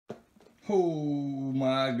Oh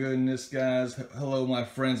my goodness, guys. Hello, my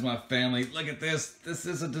friends, my family. Look at this. This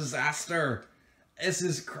is a disaster. This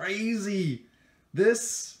is crazy.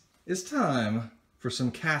 This is time for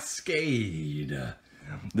some Cascade.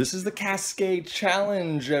 This is the Cascade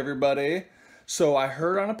Challenge, everybody. So I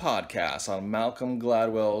heard on a podcast on Malcolm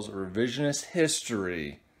Gladwell's Revisionist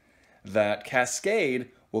History that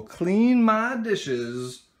Cascade will clean my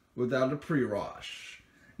dishes without a pre-wash.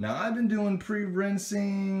 Now, I've been doing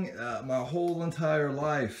pre-rinsing my whole entire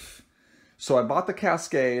life. So I bought the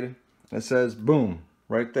Cascade, and it says, boom,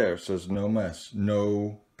 right there. It says no mess,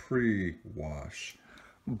 no pre-wash.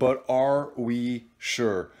 But are we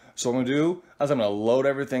sure? So what I'm gonna do is I'm gonna load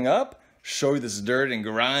everything up, show you this dirt and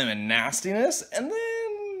grime and nastiness, and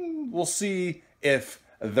then we'll see if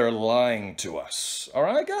they're lying to us. All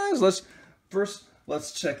right, guys, let's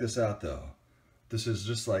check this out though. This is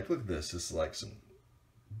just like, look at this. This is like some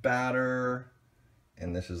batter,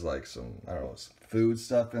 and this is like some, I don't know, some food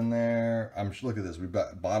stuff in there. Look at this. We've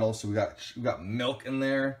got bottles, so we got milk in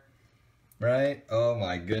there, right? Oh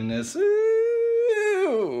my goodness.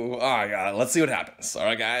 Ooh. All right, guys, let's see what happens. All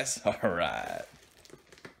right, guys. All right.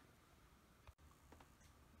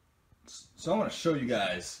 So I want to show you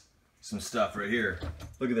guys some stuff right here.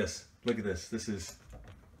 Look at this. Look at this. This is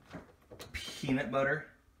peanut butter.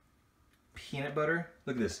 Peanut butter.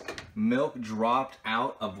 Look at this. Milk dropped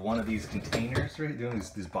out of one of these containers right here.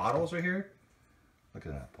 These bottles right here. Look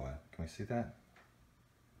at that, boy. Can we see that?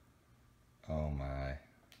 Oh my.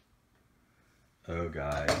 Oh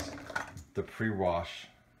guys. The pre-wash.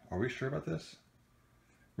 Are we sure about this?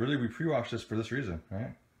 Really, we pre-washed this for this reason,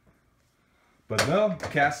 right? But no,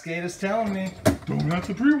 Cascade is telling me don't have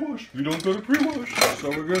to pre-wash. You don't go to pre-wash. So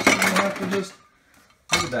we're gonna have to just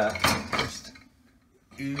look at that. Just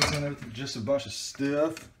oozing with just a bunch of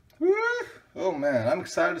stuff. Woo! Oh man, I'm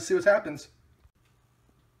excited to see what happens.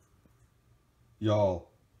 Y'all.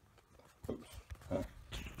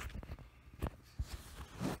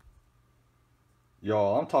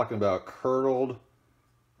 Y'all, I'm talking about curdled,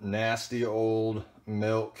 nasty old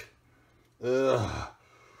milk. Ugh.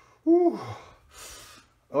 Woo.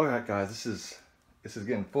 Alright guys, this is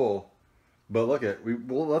getting full. But look at,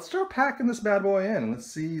 let's start packing this bad boy in.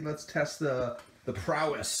 Let's test the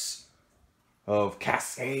prowess of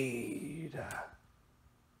Cascade.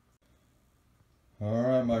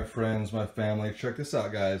 Alright, my friends, my family, check this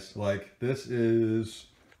out, guys. Like, this is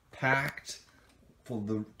packed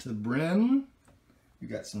to the brim. You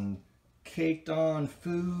got some caked on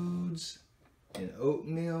foods and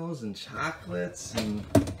oatmeals and chocolates, and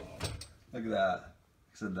look at that.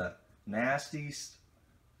 Like I said, that nasty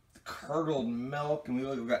curdled milk, and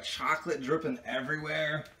we've got chocolate dripping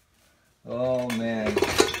everywhere. Oh man,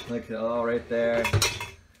 look at all right there.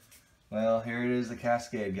 Well, here it is, the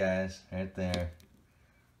Cascade, guys, right there.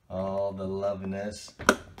 All the lovingness.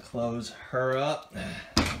 Close her up.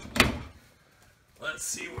 Let's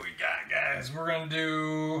see what we got, guys. We're gonna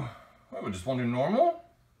do, what, we just want to do normal?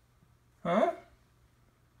 Huh?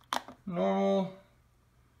 Normal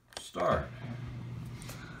start.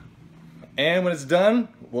 And when it's done,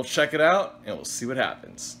 we'll check it out and we'll see what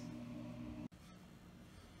happens.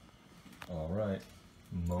 All right,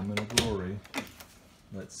 moment of glory.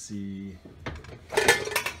 Let's see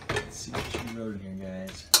what you wrote in here,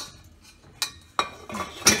 guys. Make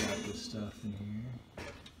sure you got this stuff in here.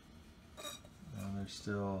 There's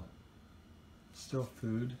still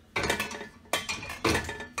food.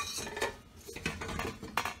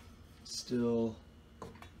 Still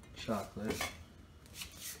chocolate.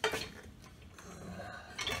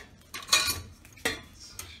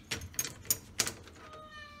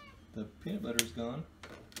 The peanut butter's gone.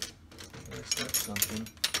 That's something.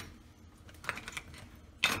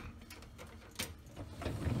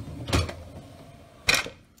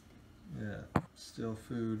 Yeah, still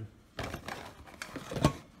food.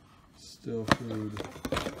 Still food.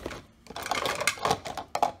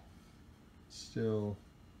 Still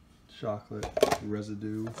chocolate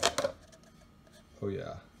residue. Oh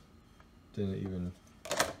yeah. Didn't even,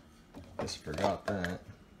 just forgot that.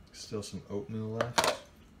 Still some oatmeal left.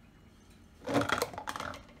 I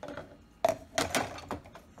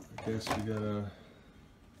guess we got some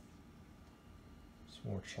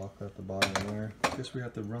more chocolate at the bottom there. I guess we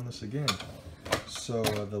have to run this again. So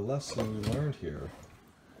the lesson we learned here,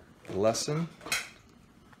 the lesson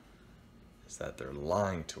is that they're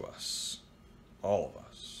lying to us, all of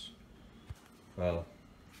us. Well,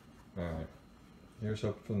 alright, here's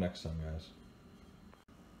hope for the next time, guys.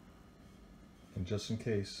 And just in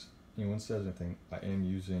case anyone says anything, I am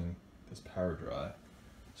using this power dry.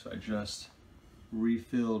 So I just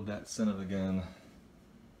refilled that son of a gun,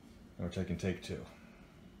 which I can take too.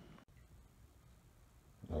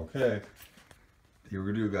 Okay, here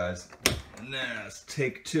we go, guys. Let's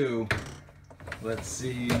take 2. Let's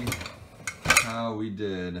see how we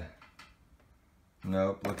did.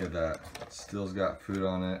 Nope, look at that. Still's got food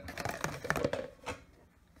on it.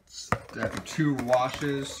 After 2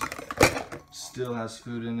 washes, still has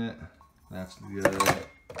food in it. That's good.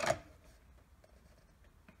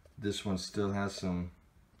 This one still has some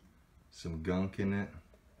gunk in it.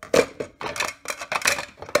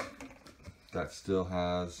 That still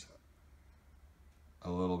has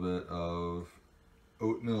a little bit of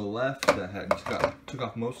oatmeal left that took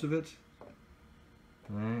off most of it.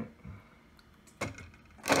 All right.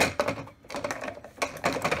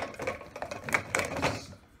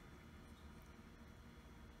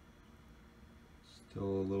 Still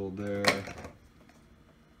a little there.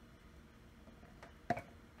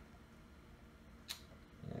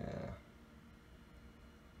 Yeah.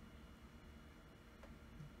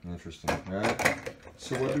 Interesting, right?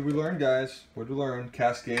 So what did we learn, guys? What did we learn?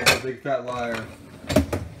 Cascade is a big fat liar.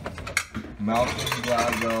 Malcolm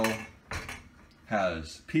Gladwell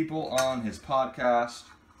has people on his podcast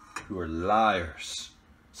who are liars.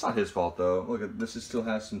 It's not his fault though. Look at this. It still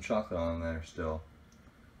has some chocolate on there still.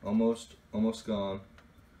 Almost gone.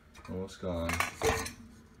 Almost gone.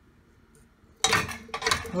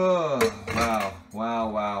 Oh,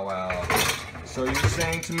 wow. So you're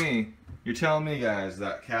saying to me, you're telling me, guys,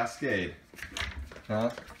 that Cascade,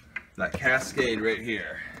 that Cascade right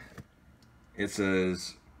here, it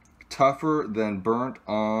says tougher than burnt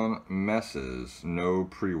on messes, no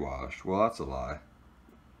pre-wash. Well, that's a lie.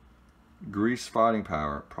 Grease fighting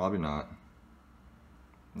power, probably not.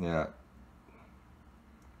 Yeah.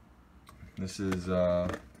 This is, you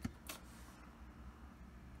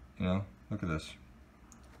know, look at this.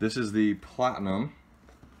 This is the platinum.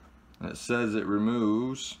 And it says it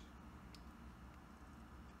removes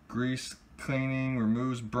grease cleaning,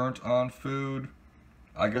 removes burnt on food.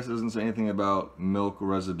 I guess it doesn't say anything about milk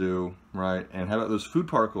residue, right? And how about those food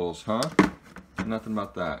particles, huh? Nothing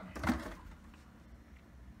about that.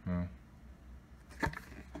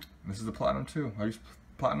 This is the platinum too. I use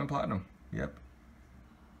platinum. Yep.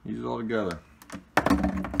 Use it all together.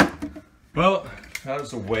 Well, that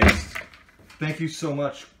was a waste. Thank you so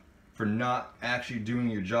much for not actually doing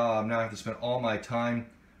your job. Now I have to spend all my time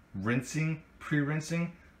rinsing,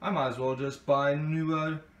 pre-rinsing. I might as well just buy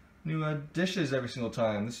new dishes every single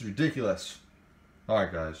time. This is ridiculous.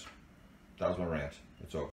 Alright guys, that was my rant. It's over.